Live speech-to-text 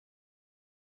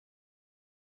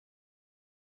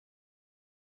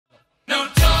Tell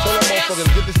that motherfucker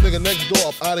to get this nigga next door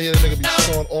up out of here. That nigga be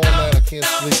snoring all night. I can't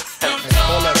sleep. And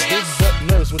call that big butt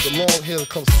nurse with the long hair to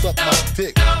come suck my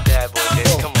dick. Bad boy,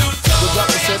 come on. The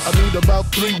doctor said I need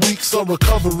about 3 weeks of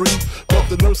recovery. But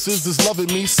the nurses is loving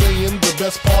me, saying the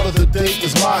best part of the day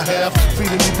is my half.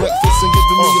 Feeding me breakfast and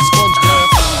giving me a sponge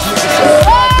bath. Nigga said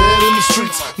I dead in the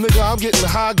streets. Nigga, I'm getting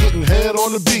high, getting head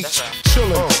on the beach.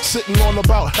 Chillin', sitting on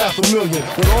about $500,000.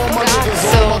 With all my niggas,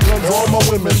 all my guns, all my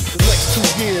women. The next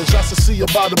 2 years, I should see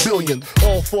about $1 billion.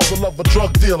 All for the love of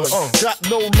drug dealing. Got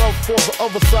no love for the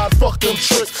other side, fuck them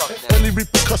tricks. Any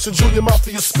repercussions, Junior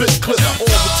Mafia spit clip all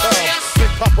the time. Big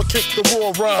Papa kick the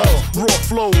raw rhymes, raw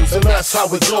flows, and that's how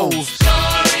it goes.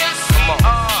 Come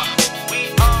on. We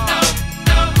are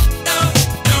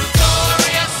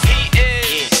notorious. He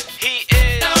is.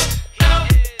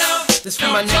 This for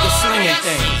my niggas slinging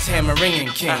things, hammer-ringing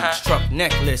kings, truck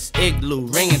necklace, igloo,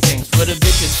 ringing things. For the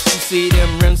bitches who see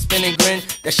them rims spinning grin,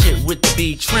 that shit with the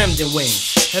B trimmed and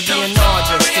wings. Heavy and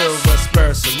larger, silver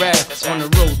spurs to rap. On the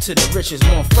road to the riches,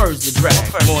 more furs to drag.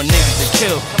 More niggas to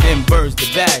kill than birds to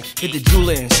bag. Hit the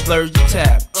jeweler and splurge the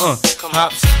tab.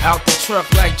 Hops out the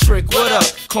truck like Trick, what up?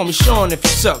 Call me Sean if you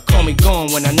suck, call me gone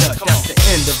when I nut. That's the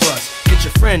end of us. Get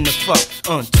your friend to fuck,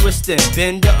 twist and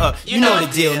bend her up. You know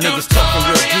the deal, niggas talking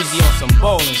real juicy on some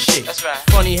ballin' shit.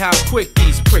 Funny how quick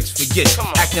these pricks forget.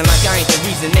 Acting like I ain't the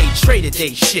reason they traded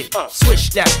they shit. Switch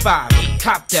that 5,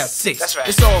 cop that 6.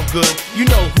 It's all good, you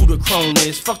know who the crone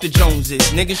is. Fuck the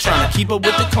Joneses, niggas tryna keep up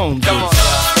with the Cones. Come on.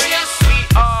 We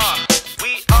are.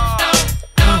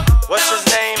 What's his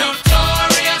name?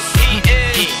 He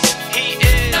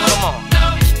is. Come on.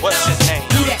 What's his name?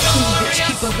 Do that cool bitch,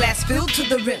 keep a glass filled to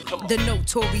the rim. The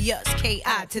notorious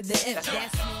K.I. to the M. That's me.